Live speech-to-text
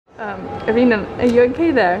Arena, are you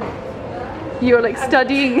okay there? You're like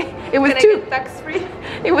studying. It was two tax-free.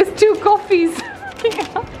 It was 2 coffees.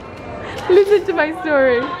 Listen to my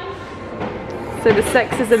story. So the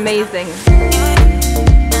sex is amazing.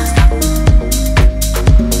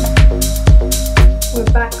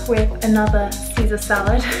 We're back with another Caesar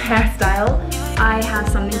salad hairstyle. I have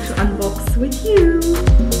something to unbox with you.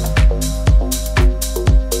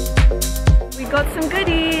 We got some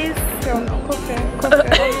goodies.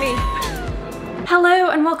 Hello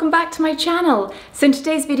and welcome back to my channel. So in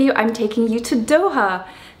today's video I'm taking you to Doha.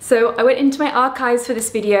 So I went into my archives for this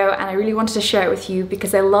video and I really wanted to share it with you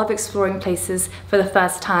because I love exploring places for the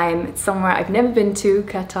first time. It's somewhere I've never been to,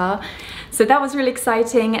 Qatar. So that was really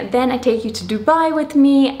exciting. Then I take you to Dubai with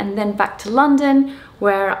me and then back to London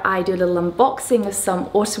where I do a little unboxing of some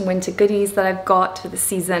autumn winter goodies that I've got for the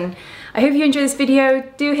season. I hope you enjoy this video.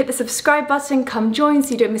 Do hit the subscribe button, come join so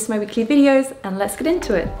you don't miss my weekly videos, and let's get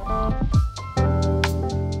into it.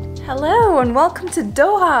 Hello and welcome to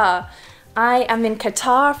Doha. I am in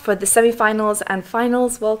Qatar for the semi-finals and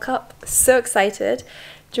finals World Cup. So excited.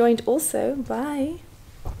 Joined also by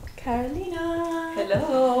Carolina.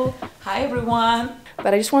 Hello. Hi everyone.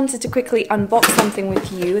 But I just wanted to quickly unbox something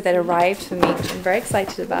with you that arrived for me, which I'm very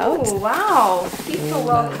excited about. Oh wow, FIFA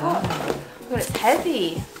World Cup. Oh, it's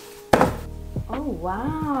heavy. Oh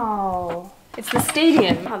wow. It's the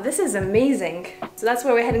stadium. Oh, this is amazing. So that's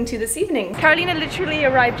where we're heading to this evening. Carolina literally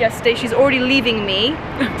arrived yesterday. She's already leaving me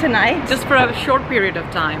tonight. Just for a short period of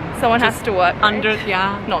time. Someone has to work. Under,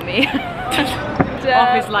 yeah. Not me.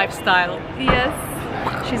 Office lifestyle.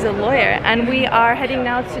 Yes. She's a lawyer. And we are heading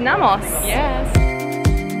now to Namos. Yes.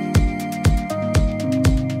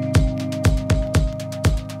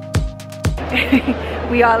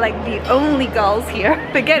 We are like the only girls here.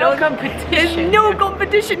 Forget no competition. There's no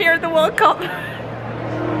competition here at the World Cup.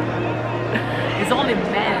 It's only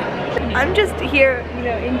men. I'm just here, you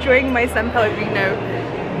know, enjoying my San Pellegrino.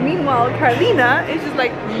 Meanwhile, Carolina is just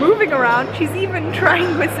like moving around. She's even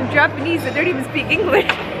trying with some Japanese that don't even speak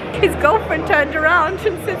English. His girlfriend turned around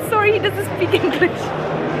and said, sorry, he doesn't speak English.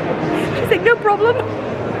 She's like, no problem.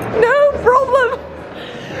 No problem.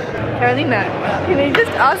 Carolina, can I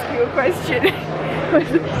just ask you a question?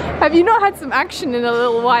 Have you not had some action in a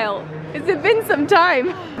little while? Has it been some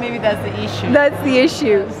time? Maybe that's the issue. That's the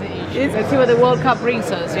issue. That's the issue. Let's see what the World Cup brings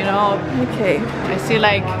us, you know. Okay. I see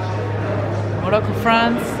like Morocco,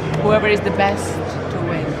 France, whoever is the best to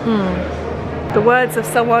win. The words of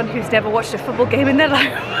someone who's never watched a football game in their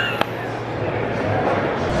life.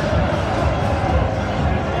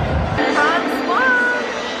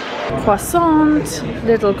 Croissant,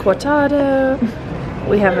 little cortado.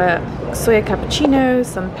 We have a soya cappuccino,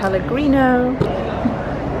 some Pellegrino.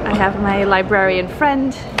 I have my librarian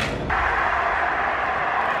friend.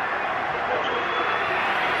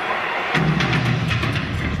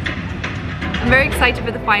 I'm very excited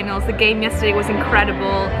for the finals. The game yesterday was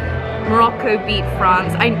incredible. Morocco beat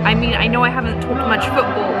France. I mean, I know I haven't talked much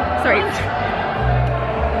football. Sorry.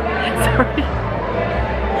 Sorry.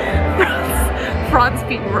 France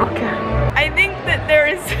beat Morocco. I think that there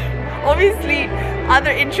is obviously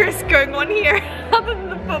other interests going on here other than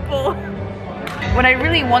the football. What I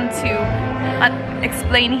really want to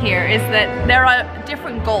explain here is that there are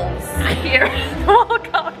different goals here in the World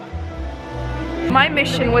Cup. My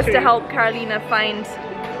mission was to help Carolina find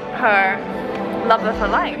her love of her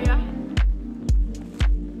life.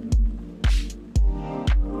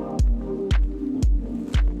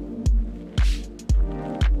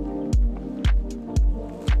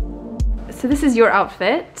 So this is your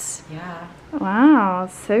outfit. Yeah. Wow,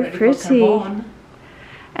 so ready pretty. For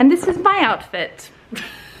and this is my outfit.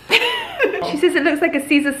 She says it looks like a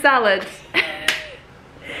Caesar salad.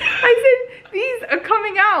 I said, these are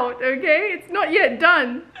coming out, okay? It's not yet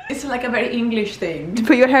done. It's like a very English thing. To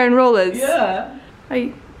put your hair in rollers? Yeah.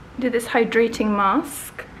 I did this hydrating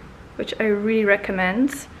mask, which I really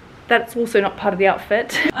recommend. That's also not part of the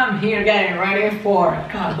outfit. I'm here getting ready for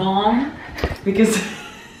Carbon because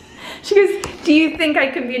she goes, do you think I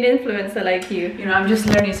can be an influencer like you? You know, I'm just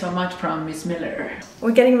learning so much from Miss Miller.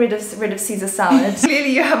 We're getting rid of Caesar salad. Clearly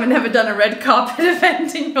you haven't ever done a red carpet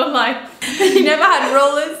event in your life. You never had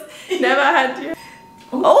rollers, never had your...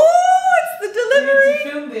 Oh, it's the delivery! To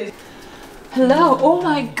film this. Hello, oh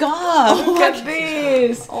my god, look at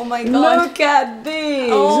this! Oh my god. Look at this!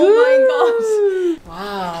 Oh my god!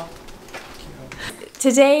 Wow.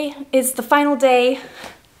 Today is the final day.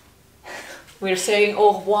 We're saying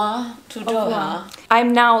au revoir to Doha.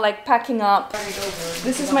 I'm now like packing up.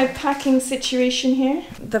 This is my packing situation here.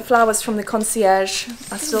 The flowers from the concierge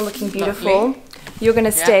are still looking beautiful. Lovely. You're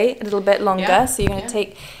gonna stay a little bit longer, so you're gonna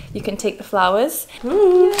you can take the flowers.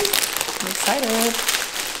 Ooh, I'm excited.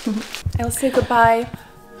 I'll say goodbye.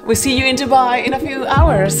 We'll see you in Dubai in a few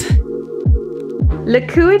hours.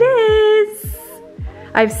 Look who it is!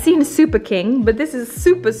 I've seen Super King, but this is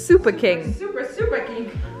Super King. Super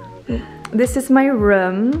King. This is my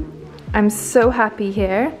room. I'm so happy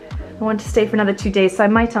here. I want to stay for another 2 days, so I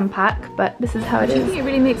might unpack, but this is how it is. I think it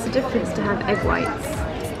really makes a difference to have egg whites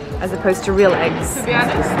as opposed to real eggs. To be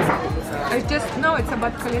honest, it's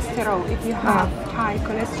about cholesterol. If you have high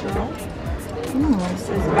cholesterol, this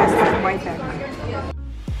is best than white egg.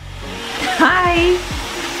 Hi!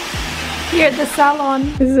 Here at the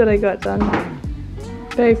salon. This is what I got done.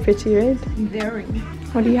 Very pretty, right? Very.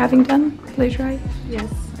 What are you having done? Blow dry?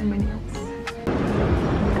 Yes, and my nails.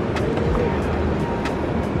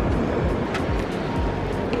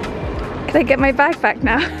 Can I get my bag back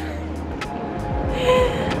now?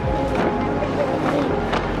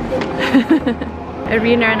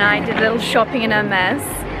 Irina and I did a little shopping in Hermes.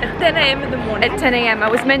 At 10 a.m. in the morning. At 10 a.m. I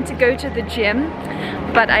was meant to go to the gym,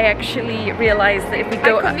 but I actually realized that if we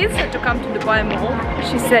go... I convinced her to come to the Dubai Mall.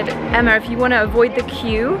 She said, Emma, if you want to avoid the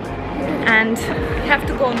queue, and we have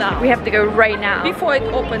to go now. We have to go right now. Before it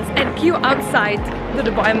opens, and queue outside the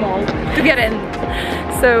Dubai Mall to get in.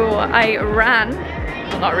 So I ran,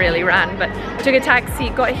 well, not really ran, but took a taxi,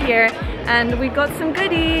 got here, and we got some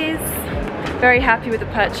goodies. Very happy with the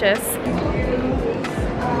purchase.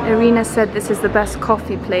 Irina said this is the best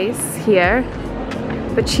coffee place here,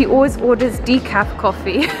 but she always orders decaf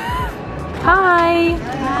coffee. Hi!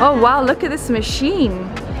 Oh wow, look at this machine.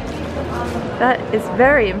 That is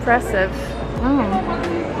very impressive.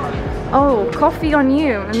 Oh, coffee on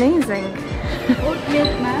you, amazing. Coffee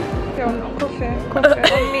on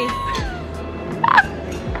me.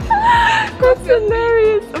 That's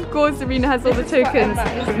hilarious. Of course, Irina has all the tokens.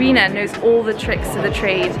 Irina knows all the tricks of the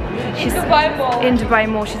trade. She's in Dubai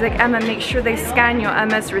Mall. She's like, Emma, make sure they scan your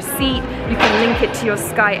Emma's receipt. You can link it to your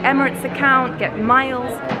Sky Emirates account, get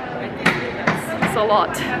miles. It's a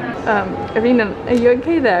lot. Irina, are you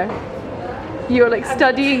okay there? You're like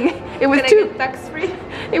studying. It was two tax-free.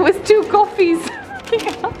 It was 2 coffees.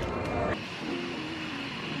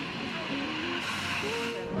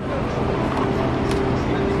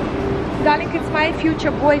 Darling, it's my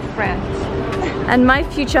future boyfriend. And my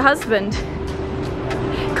future husband.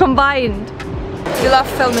 Combined. You love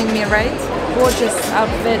filming me, right? Gorgeous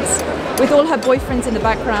outfits with all her boyfriends in the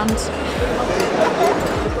background.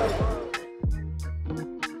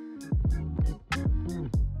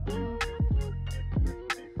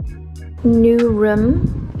 New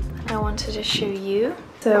room I wanted to show you.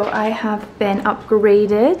 So I have been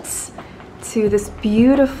upgraded to this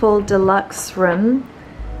beautiful deluxe room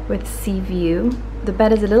with sea view. The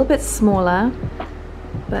bed is a little bit smaller,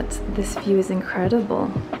 but this view is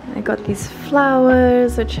incredible. I got these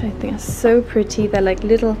flowers, which I think are so pretty. They're like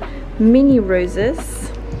little mini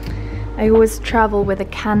roses. I always travel with a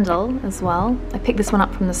candle as well. I picked this one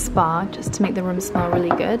up from the spa just to make the room smell really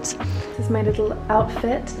good. This is my little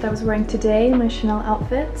outfit that I was wearing today, my Chanel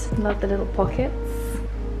outfit. Love the little pockets.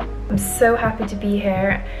 I'm so happy to be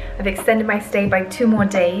here. I've extended my stay by 2 more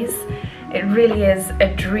days. It really is a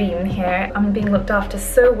dream here. I'm being looked after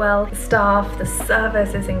so well. The staff, the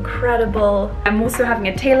service is incredible. I'm also having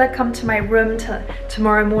a tailor come to my room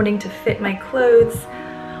tomorrow morning to fit my clothes.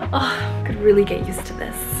 Oh, I could really get used to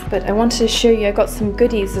this. But I wanted to show you, I got some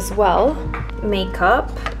goodies as well. Makeup,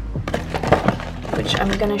 which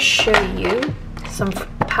I'm gonna show you. Some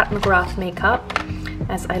Pat McGrath makeup,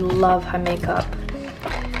 as I love her makeup.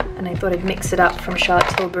 And I thought I'd mix it up from Charlotte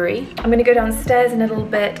Tilbury. I'm gonna go downstairs in a little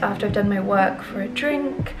bit after I've done my work for a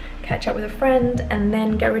drink, catch up with a friend, and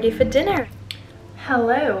then get ready for dinner.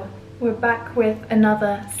 Hello, we're back with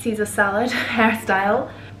another Caesar salad hairstyle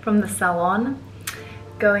from the salon.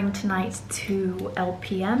 Going tonight to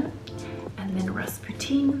LPM, and then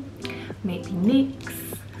Rasputin, maybe NYX.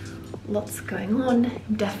 Lots going on.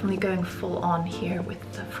 I'm definitely going full on here with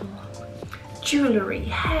the full jewelry,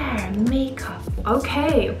 hair, makeup.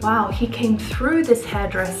 Okay, wow, he came through, this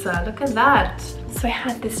hairdresser, look at that. So I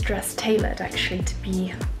had this dress tailored actually to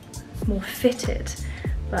be more fitted,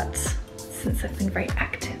 but since I've been very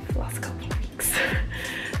active the last couple of weeks,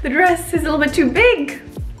 the dress is a little bit too big.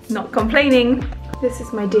 Not complaining. This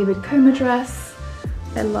is my David Coma dress.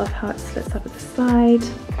 I love how it slits up at the side.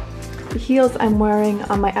 The heels I'm wearing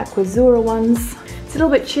are my Aquazzura ones. It's a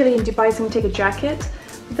little bit chilly in Dubai, so I'm gonna take a jacket.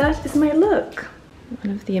 That is my look.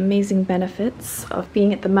 One of the amazing benefits of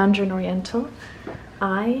being at the Mandarin Oriental,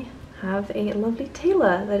 I have a lovely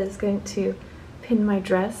tailor that is going to pin my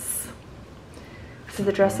dress. This is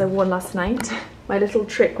the dress I wore last night. my little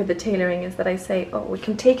trick with the tailoring is that I say, oh, we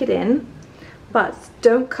can take it in, but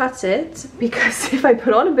don't cut it, because if I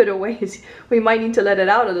put on a bit of weight, we might need to let it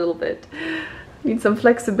out a little bit. Need some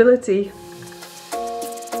flexibility.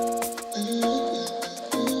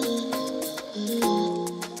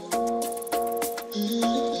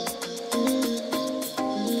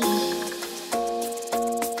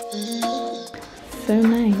 So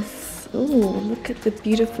nice. Oh, look at the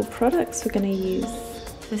beautiful products we're gonna use.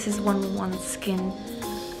 This is 111 Skin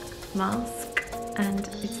mask, and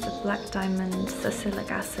it's the Black Diamond Salicylic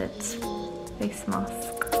Acid face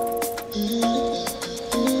mask.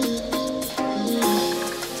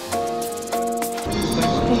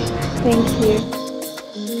 Okay, thank you.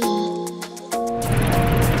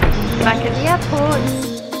 Back at the airport.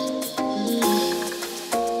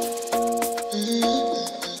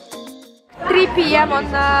 3 p.m. on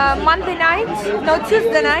Monday night, no,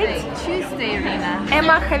 Tuesday night. Tuesday, Irina.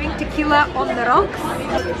 Emma having tequila on the rocks.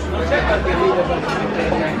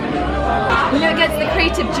 You know, it gets the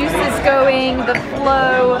creative juices going, the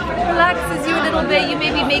flow, relaxes you a little bit, you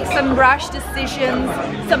maybe make some rash decisions,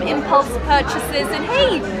 some impulse purchases, and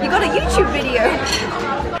hey, you got a YouTube video!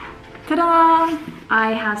 Ta-da!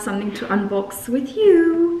 I have something to unbox with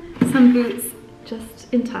you. Some boots,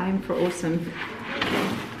 just in time for autumn. Okay.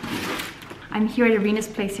 I'm here at Irina's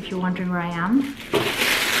place if you're wondering where I am.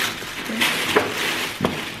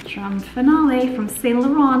 Drum finale from Saint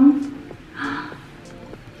Laurent.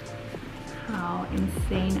 How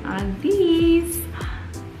insane are these?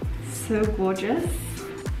 So gorgeous.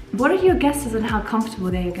 What are your guesses on how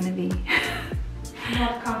comfortable they are going to be?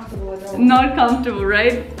 Not comfortable at all. Not comfortable,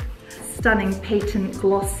 right? Stunning patent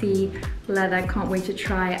glossy leather. Can't wait to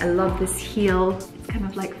try. I love this heel. It's kind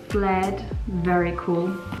of like flared. Very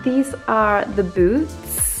cool. These are the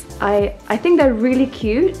boots. I think they're really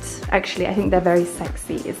cute. Actually, I think they're very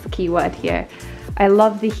sexy is the key word here. I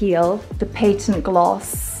love the heel, the patent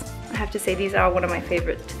gloss. I have to say these are one of my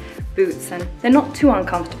favorite boots, and they're not too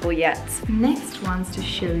uncomfortable yet. Next ones to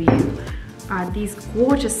show you are these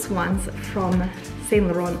gorgeous ones from Saint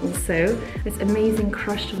Laurent also. This amazing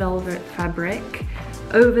crushed velvet fabric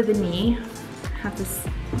over the knee. Have this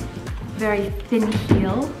very thin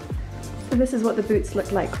heel. So this is what the boots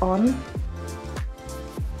look like on.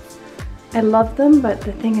 I love them, but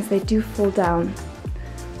the thing is they do fall down.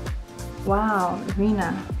 Wow,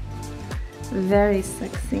 Irina, very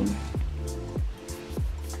sexy.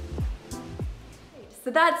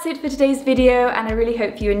 So that's it for today's video, and I really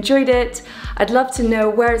hope you enjoyed it. I'd love to know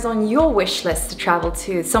where is on your wish list to travel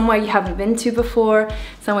to, somewhere you haven't been to before,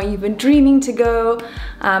 somewhere you've been dreaming to go.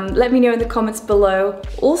 Let me know in the comments below.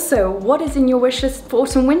 Also, what is in your wish list for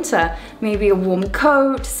autumn winter? Maybe a warm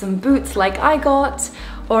coat, some boots like I got,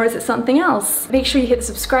 or is it something else? Make sure you hit the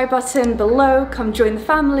subscribe button below, come join the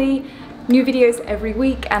family. New videos every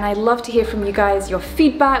week, and I'd love to hear from you guys, your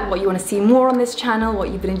feedback, what you want to see more on this channel, what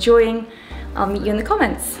you've been enjoying. I'll meet you in the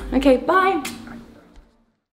comments. Okay, bye!